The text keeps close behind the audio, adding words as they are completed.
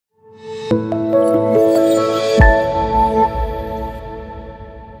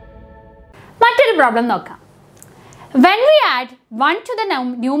മറ്റൊരു പ്രോബ്ലം നോക്കാം. When we add 1 to the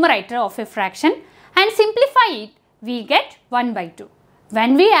numerator of a fraction and simplify it, we get 1 by 2.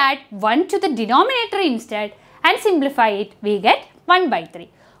 When we add 1 to the denominator instead and simplify it, we get 1 by 3.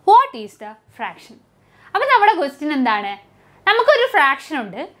 What is the fraction? അപ്പോൾ നമ്മുടെ question എന്താണ്? നമുക്കൊരു fraction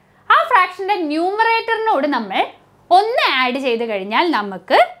ഉണ്ട്. ആ ഫ്രാക്ഷൻ്റെ ന്യൂമറേറ്ററിനോട് നമ്മൾ 1 add ചെയ്ത് കഴിഞ്ഞാൽ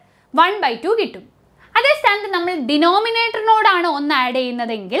നമുക്ക് 1 by 2 കിട്ടും. അതേ സ്ഥാനത്ത് നമ്മൾ ഡിനോമിനേറ്ററിനോടാണ് 1 ആഡ്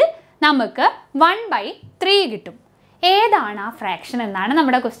ചെയ്യുന്നതെങ്കിൽ നമുക്ക് 1 by 3 കിട്ടും. ഏതാണ് ആ ഫ്രാക്ഷൻ എന്നാണ്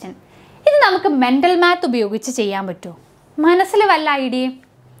നമ്മുടെ ക്വസ്റ്റ്യൻ. ഇത് നമുക്ക് മെൻ്റൽ മാത്ത് ഉപയോഗിച്ച് ചെയ്യാൻ പറ്റുമോ? മനസ്സിൽ വല്ല ഐഡിയയും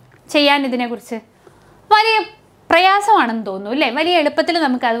ചെയ്യാൻ ഇതിനെക്കുറിച്ച് വലിയ പ്രയാസമാണെന്ന് തോന്നുന്നു അല്ലേ? വലിയ എളുപ്പത്തിൽ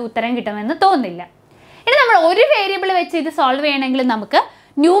നമുക്കത് ഉത്തരം കിട്ടുമെന്ന് തോന്നുന്നില്ല. ഇനി നമ്മൾ ഒരു വേരിയബിൾ വെച്ച് ഇത് സോൾവ് ചെയ്യണമെങ്കിൽ നമുക്ക്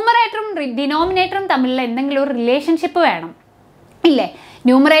ന്യൂമറേറ്ററും ഡിനോമിനേറ്ററും തമ്മിലുള്ള എന്തെങ്കിലും ഒരു റിലേഷൻഷിപ്പ് വേണം ഇല്ലേ?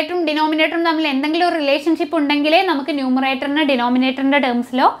 ന്യൂമറേറ്ററും ഡിനോമിനേറ്ററും തമ്മിൽ എന്തെങ്കിലും ഒരു റിലേഷൻഷിപ്പ് ഉണ്ടെങ്കിലേ നമുക്ക് ന്യൂമറേറ്ററിന് ഡിനോമിനേറ്ററിൻ്റെ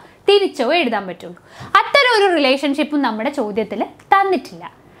ടേംസിലോ തിരിച്ചോ എഴുതാൻ പറ്റുള്ളൂ. അത്തരം ഒരു റിലേഷൻഷിപ്പും നമ്മുടെ ചോദ്യത്തിൽ തന്നിട്ടില്ല.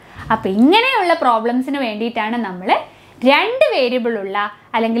 അപ്പോൾ ഇങ്ങനെയുള്ള പ്രോബ്ലംസിന് വേണ്ടിയിട്ടാണ് നമ്മൾ 2 വേരിയബിളുള്ള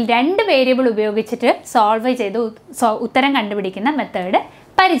അല്ലെങ്കിൽ 2 വേരിയബിൾ ഉപയോഗിച്ചിട്ട് സോൾവ് ചെയ്ത് ഉത്തരം കണ്ടുപിടിക്കുന്ന മെത്തേഡ്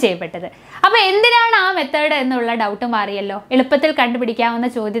പരിചയപ്പെട്ടത്. അപ്പോൾ എന്തിനാണ് ആ മെത്തേഡ് എന്നുള്ള ഡൗട്ട് മാറിയല്ലോ. എളുപ്പത്തിൽ കണ്ടുപിടിക്കാവുന്ന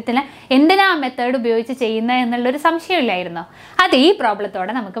ചോദ്യത്തിന് എന്തിനാ ആ മെത്തേഡ് ഉപയോഗിച്ച് ചെയ്യുന്നത് എന്നുള്ളൊരു സംശയമില്ലായിരുന്നോ? അത് ഈ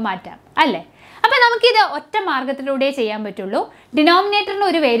പ്രോബ്ലത്തോടെ നമുക്ക് മാറ്റാം അല്ലേ? അപ്പോൾ നമുക്കിത് ഒറ്റ മാർഗത്തിലൂടെ ചെയ്യാൻ പറ്റുള്ളൂ. ഡിനോമിനേറ്ററിന്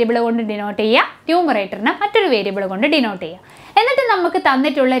ഒരു വേരിയബിൾ കൊണ്ട് ഡിനോട്ട് ചെയ്യുക, ന്യൂമറേറ്ററിന് മറ്റൊരു വേരിയബിൾ കൊണ്ട് ഡിനോട്ട് ചെയ്യുക. എന്നിട്ട് നമുക്ക്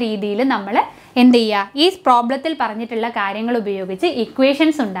തന്നിട്ടുള്ള രീതിയിൽ നമ്മൾ എന്ത് ചെയ്യുക? ഈ പ്രോബ്ലത്തിൽ പറഞ്ഞിട്ടുള്ള കാര്യങ്ങൾ ഉപയോഗിച്ച്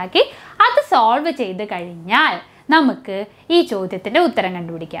ഇക്വേഷൻസ് ഉണ്ടാക്കി അത് സോൾവ് ചെയ്ത് കഴിഞ്ഞാൽ നമുക്ക് ഈ ചോദ്യത്തിൻ്റെ ഉത്തരം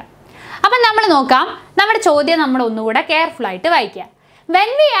കണ്ടുപിടിക്കാം. അപ്പം നമ്മൾ നോക്കാം. നമ്മുടെ ചോദ്യം നമ്മൾ ഒന്നുകൂടെ കെയർഫുള്ളായിട്ട് വായിക്കാം. When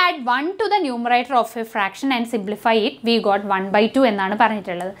we add 1 to the numerator of a fraction and simplify it, we got 1 by 2 എന്നാണ്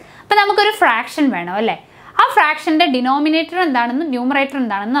പറഞ്ഞിട്ടുള്ളത്. അപ്പോൾ നമുക്കൊരു ഫ്രാക്ഷൻ വേണം അല്ലേ? ആ ഫ്രാക്ഷൻ്റെ ഡിനോമിനേറ്റർ എന്താണെന്നും ന്യൂമറേറ്റർ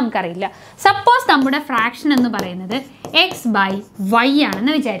എന്താണെന്നും നമുക്കറിയില്ല. സപ്പോസ് നമ്മുടെ ഫ്രാക്ഷൻ എന്ന് പറയുന്നത് എക്സ് ബൈ വൈ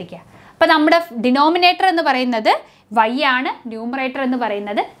ആണെന്ന് വിചാരിക്കുക. അപ്പോൾ നമ്മുടെ ഡിനോമിനേറ്റർ എന്ന് പറയുന്നത് വൈ ആണ്, ന്യൂമറേറ്റർ എന്ന്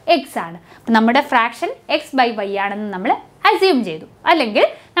പറയുന്നത് എക്സ് ആണ്. അപ്പോൾ നമ്മുടെ ഫ്രാക്ഷൻ എക്സ് ബൈ വൈ ആണെന്ന് നമ്മൾ അസ്യൂം ചെയ്തു. അല്ലെങ്കിൽ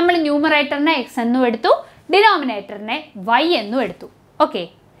നമ്മൾ ന്യൂമറേറ്ററിനെ എക്സ് എന്നും എടുത്തു, ഡിനോമിനേറ്ററിനെ വൈ എന്നും എടുത്തു. ഓക്കെ,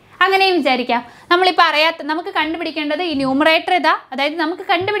 അങ്ങനെയും വിചാരിക്കാം. നമ്മളിപ്പോൾ നമുക്ക് കണ്ടുപിടിക്കേണ്ടത് ഈ ന്യൂമറേറ്റർ ഏതാ, അതായത് നമുക്ക്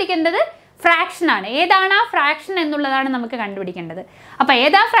കണ്ടുപിടിക്കേണ്ടത് ഫ്രാക്ഷനാണ്. ഏതാണ് ആ ഫ്രാക്ഷൻ എന്നുള്ളതാണ് നമുക്ക് കണ്ടുപിടിക്കേണ്ടത്. അപ്പോൾ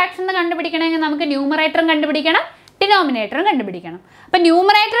ഏതാ ഫ്രാക്ഷൻ എന്ന് കണ്ടുപിടിക്കണമെങ്കിൽ നമുക്ക് ന്യൂമറേറ്ററും കണ്ടുപിടിക്കണം, ഡിനോമിനേറ്ററും കണ്ടുപിടിക്കണം. അപ്പോൾ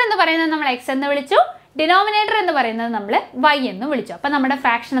ന്യൂമറേറ്റർ എന്ന് പറയുന്നത് നമ്മൾ എക്സ് എന്ന് വിളിച്ചു, ഡിനോമിനേറ്റർ എന്ന് പറയുന്നത് നമ്മൾ വൈ എന്ന് വിളിച്ചു. അപ്പോൾ നമ്മുടെ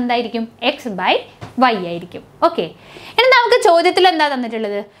ഫ്രാക്ഷൻ എന്തായിരിക്കും? എക്സ് ബൈ വൈ ആയിരിക്കും. ഓക്കെ, ഇനി നമുക്ക് ചോദ്യത്തിൽ എന്താ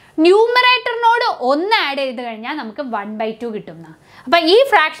തന്നിട്ടുള്ളത്? ന്യൂമറേറ്ററിനോട് 1 ആഡ് ചെയ്ത് കഴിഞ്ഞാൽ നമുക്ക് 1 by 2 കിട്ടും. അപ്പോൾ ഈ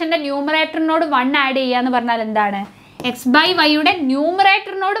ഫ്രാക്ഷൻ്റെ ന്യൂമറേറ്ററിനോട് 1 ആഡ് ചെയ്യുക എന്ന് പറഞ്ഞാൽ എന്താണ്? എക്സ് ബൈ വൈയുടെ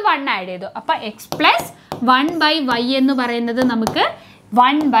ന്യൂമറേറ്ററിനോട് 1 ആഡ് ചെയ്തു. അപ്പോൾ എക്സ് പ്ലസ് 1 by വൈ എന്ന് പറയുന്നത് നമുക്ക്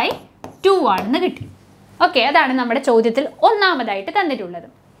 1 by 2 ആണെന്ന് കിട്ടി. ഓക്കെ, അതാണ് നമ്മുടെ ചോദ്യത്തിൽ ഒന്നാമതായിട്ട് തന്നിട്ടുള്ളത്.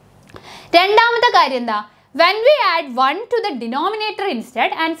 രണ്ടാമത്തെ കാര്യം എന്താ? When we add 1 to the denominator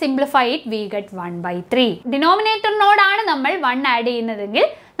instead and simplify it, we get 1 by 3. ഡിനോമിനേറ്ററിനോടാണ് നമ്മൾ 1 ആഡ് ചെയ്യുന്നതെങ്കിൽ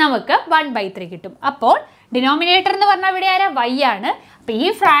നമുക്ക് 1 by 3 കിട്ടും. അപ്പോൾ ഡിനോമിനേറ്റർ എന്ന് പറഞ്ഞാൽ ഇവിടെ ആരാ? വൈ ആണ്. അപ്പോൾ ഈ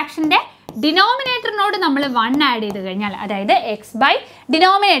ഫ്രാക്ഷൻ്റെ ഡിനോമിനേറ്ററിനോട് നമ്മൾ 1 ആഡ് ചെയ്ത് കഴിഞ്ഞാൽ, അതായത് എക്സ് ബൈ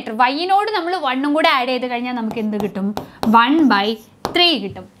ഡിനോമിനേറ്റർ വൈയിനോട് നമ്മൾ 1 കൂടെ ആഡ് ചെയ്ത് കഴിഞ്ഞാൽ നമുക്ക് എന്ത് കിട്ടും? 1 by 3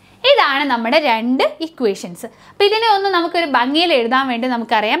 കിട്ടും. ഇതാണ് നമ്മുടെ 2 ഇക്വേഷൻസ്. അപ്പോൾ ഇതിനെ ഒന്ന് നമുക്കൊരു ഭംഗിയിൽ എഴുതാൻ വേണ്ടി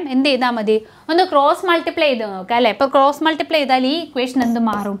നമുക്കറിയാം. എന്ത് ചെയ്താൽ മതി? ഒന്ന് ക്രോസ് മൾട്ടിപ്ലൈ ചെയ്ത് നോക്കാം അല്ലേ? ഇപ്പോൾ ക്രോസ് മൾട്ടിപ്ലൈ ചെയ്താൽ ഈ ഇക്വേഷൻ എന്ത്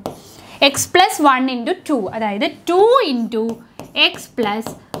മാറും? എക്സ് പ്ലസ് 1 ഇൻറ്റു 2, അതായത് 2 into X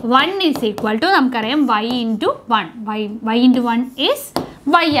plus 1 is equal to നമുക്കറിയാം Y into 1. Y into 1 is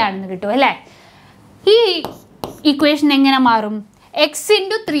Y ആണെന്ന് കിട്ടും അല്ലേ? ഈ ഇക്വേഷൻ എങ്ങനെ മാറും? X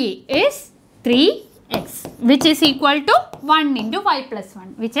into 3 is 3x, which is equal to 1 into y plus 1,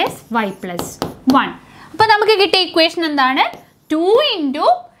 which is y plus 1. അപ്പോൾ നമുക്ക് കിട്ടിയ ഇക്വേഷൻ എന്താണ്? 2 into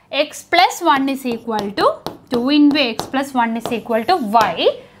x plus 1 is equal to 2 into x plus 1 is equal to y.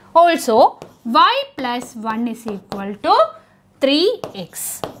 Also y plus 1 is equal to 3x.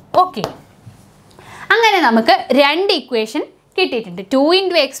 Okay, അങ്ങനെ നമുക്ക് 2 equation കിട്ടിയിട്ടുണ്ട്. 2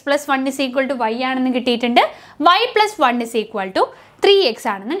 into x plus 1 is equal to y ആണെന്ന് കിട്ടിയിട്ടുണ്ട്. y plus 1 is equal to 3x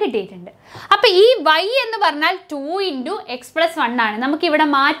ആണെന്നും കിട്ടിയിട്ടുണ്ട്. അപ്പോൾ ഈ y എന്ന് പറഞ്ഞാൽ 2 into x plus 1 ആണ്. നമുക്കിവിടെ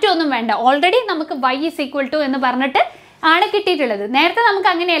മാറ്റമൊന്നും വേണ്ട. ഓൾറെഡി നമുക്ക് y is equal to എന്ന് പറഞ്ഞിട്ട് ആണ് കിട്ടിയിട്ടുള്ളത്. നേരത്തെ നമുക്ക്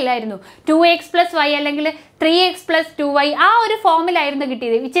അങ്ങനെയല്ലായിരുന്നു. 2x plus y അല്ലെങ്കിൽ 3x plus 2y ആ ഒരു ഫോമിലായിരുന്നു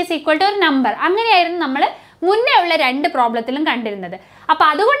കിട്ടിയത്, വിച്ച് ഈസ് ഈക്വൽ ടു ഒരു നമ്പർ. അങ്ങനെയായിരുന്നു നമ്മൾ മുന്നേ ഉള്ള 2 പ്രോബ്ലത്തിലും കണ്ടിരുന്നത്. അപ്പോൾ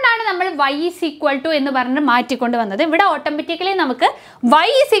അതുകൊണ്ടാണ് നമ്മൾ y is equal to എന്ന് പറഞ്ഞ് മാറ്റിക്കൊണ്ട് വന്നത്. ഇവിടെ ഓട്ടോമാറ്റിക്കലി നമുക്ക് y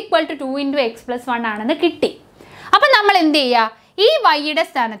is equal to 2 into x plus 1 ആണെന്ന് കിട്ടി. അപ്പം നമ്മൾ എന്ത് ചെയ്യുക? ഈ വൈയുടെ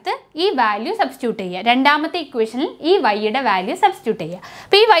സ്ഥാനത്ത് ഈ വാല്യൂ സബ്സ്റ്റിറ്റ്യൂട്ട് ചെയ്യുക. രണ്ടാമത്തെ ഇക്വേഷനിൽ ഈ വൈയുടെ വാല്യൂ സബ്സ്റ്റിറ്റ്യൂട്ട് ചെയ്യുക.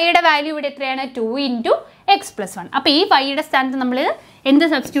 അപ്പോൾ ഈ വൈയുടെ വാല്യൂ ഇവിടെ എത്രയാണ്? 2 × x + 1. അപ്പോൾ ഈ വൈയുടെ സ്ഥാനത്ത് നമ്മൾ എന്ത്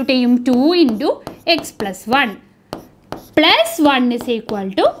സബ്സ്റ്റിറ്റ്യൂട്ട് ചെയ്യും? 2 × x + 1 + 1 =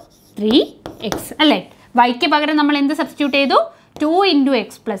 3x അല്ലേ? വൈക്ക് പകരം നമ്മൾ എന്ത് സബ്സ്റ്റിറ്റ്യൂട്ട് ചെയ്തു? 2 × x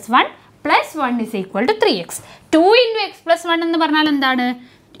 + 1 + 1 = 3x. 2 × x + 1 എന്ന് പറഞ്ഞാൽ എന്താണ്?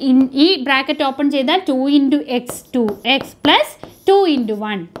 ഈ ബ്രാക്കറ്റ് ഓപ്പൺ ചെയ്താൽ 2 × x 2x + 2 ×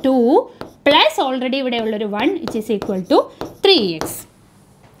 1 2 പ്ലസ് ഓൾറെഡി ഇവിടെ ഉള്ളൊരു 1 = 3x.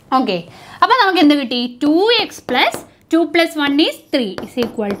 ഓക്കെ, അപ്പോൾ നമുക്ക് എന്ത് കിട്ടി? 2x + 2 + 1 is 3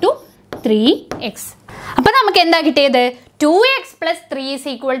 = 3x. അപ്പോൾ നമുക്ക് എന്താ കിട്ടിയത്? 2x + 3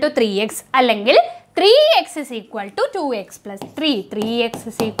 = 3x അല്ലെങ്കിൽ 3x = 2x + 3. 3x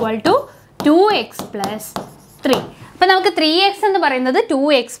 = 2x + 3. അപ്പോൾ നമുക്ക് 3x എന്ന് പറയുന്നത്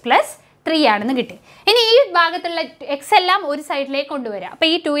 2x + 3 ആണെന്ന് കിട്ടി. ഇനി ഈ ഭാഗത്തുള്ള എക്സ് എല്ലാം ഒരു സൈഡിലേക്ക് കൊണ്ടുവരിക. അപ്പോൾ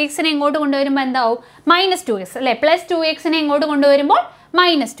ഈ 2xനെ ഇങ്ങോട്ട് കൊണ്ടുവരുമ്പോൾ എന്താവും? -2x അല്ലേ? പ്ലസ് 2xനെ ഇങ്ങോട്ട് കൊണ്ടുവരുമ്പോൾ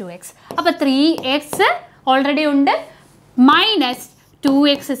 -2x. അപ്പോൾ 3x ഓൾറെഡി ഉണ്ട്,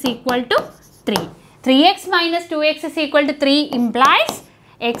 -2x = 3. 3x - 2x = 3 implies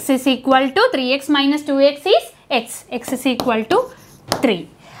x = 3x - 2x is x. x = 3.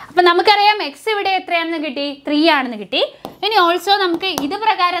 അപ്പോൾ നമുക്കറിയാം എക്സ് ഇവിടെ എത്രയാണെന്ന് കിട്ടി? 3 ആണെന്ന് കിട്ടി. ഇനി ഓൾസോ നമുക്ക് ഇത്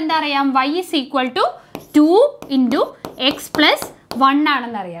പ്രകാരം എന്താ അറിയാം? y = 2 × x + 1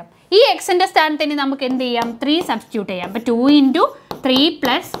 ആണെന്ന് അറിയാം. ഈ എക്സിൻ്റെ സ്ഥാനത്ത് ഇനി നമുക്ക് എന്ത് ചെയ്യാം? 3 സബ്സ്റ്റിറ്റ്യൂട്ട് ചെയ്യാം. അപ്പോൾ 2 × 3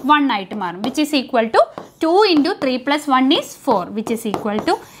 + 1 ആയിട്ട് മാറും, which is equal to 2 × 3 + 1 is 4, which is equal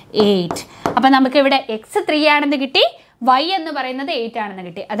to 8. അപ്പോൾ നമുക്ക് ഇവിടെ x 3 ആണെന്ന് കിട്ടി, y എന്ന് പറയുന്നത് 8 ആണെന്ന്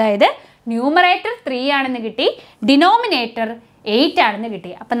കിട്ടി. അതായത് ന്യൂമറേറ്റർ 3 ആണെന്ന് കിട്ടി, ഡിനോമിനേറ്റർ 8 ആണെന്ന്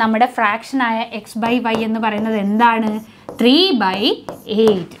കിട്ടി. അപ്പം നമ്മുടെ ഫ്രാക്ഷനായ x/y എന്ന് പറയുന്നത് എന്താണ്?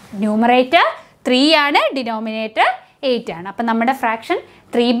 3/8. ന്യൂമറേറ്റർ 3 ആണ്, ഡിനോമിനേറ്റർ 8 ആണ്. അപ്പം നമ്മുടെ ഫ്രാക്ഷൻ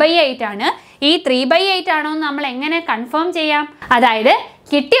 3/8 ആണ്. ഈ 3/8 ആണോ എന്ന് നമ്മൾ എങ്ങനെ കൺഫേം ചെയ്യാം? അതായത്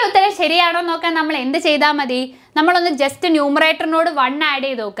കിട്ടിയ ഉത്തരം ശരിയാണോ നോക്കാൻ നമ്മൾ എന്ത് ചെയ്താൽ മതി? നമ്മളൊന്ന് ജസ്റ്റ് ന്യൂമറേറ്ററിനോട് 1 ആഡ്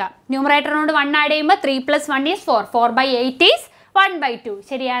ചെയ്ത് നോക്കാം. ന്യൂമറേറ്ററിനോട് 1 ആഡ് ചെയ്യുമ്പോൾ 3 + 1 is 4. 4/8 is 1/2.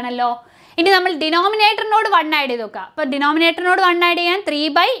 ശരിയാണല്ലോ. ഇനി നമ്മൾ ഡിനോമിനേറ്ററിനോട് 1 ആഡ് ചെയ്ത് നോക്കാം. അപ്പോൾ ഡിനോമിനേറ്ററിനോട് 1 ആഡ് ചെയ്യാൻ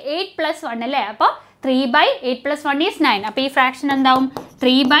 3/8 + 1 അല്ലേ? അപ്പോൾ 3/8 + 1 is 9. അപ്പോൾ ഈ ഫ്രാക്ഷൻ എന്താവും?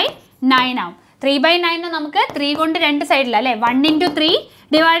 3/9 ആവും. 3/9 നമുക്ക് 3 കൊണ്ട് രണ്ട് സൈഡിൽ അല്ലേ? 1 × 3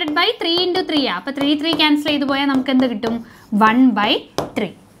 / 3 × 3 ആണ്. അപ്പോൾ 3 ക്യാൻസൽ ചെയ്ത് പോയാൽ നമുക്ക് എന്ത് കിട്ടും? 1/3.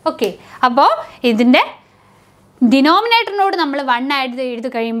 ഓക്കെ, അപ്പോൾ ഇതിൻ്റെ ഡിനോമിനേറ്ററിനോട് നമ്മൾ 1 ആഡ് ചെയ്ത്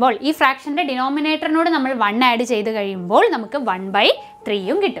കഴിയുമ്പോൾ, ഈ ഫ്രാക്ഷൻ്റെ ഡിനോമിനേറ്ററിനോട് നമ്മൾ 1 ആഡ് ചെയ്ത് കഴിയുമ്പോൾ നമുക്ക്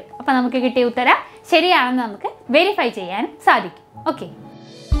 1/3 കിട്ടും. അപ്പോൾ നമുക്ക് കിട്ടിയ ഉത്തരം ശരിയാണെന്ന് നമുക്ക് വെരിഫൈ ചെയ്യാനും സാധിക്കും. Okay,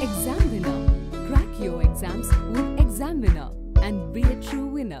 Exam winner. Crack your exams with Exam Winner and be a true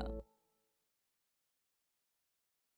winner.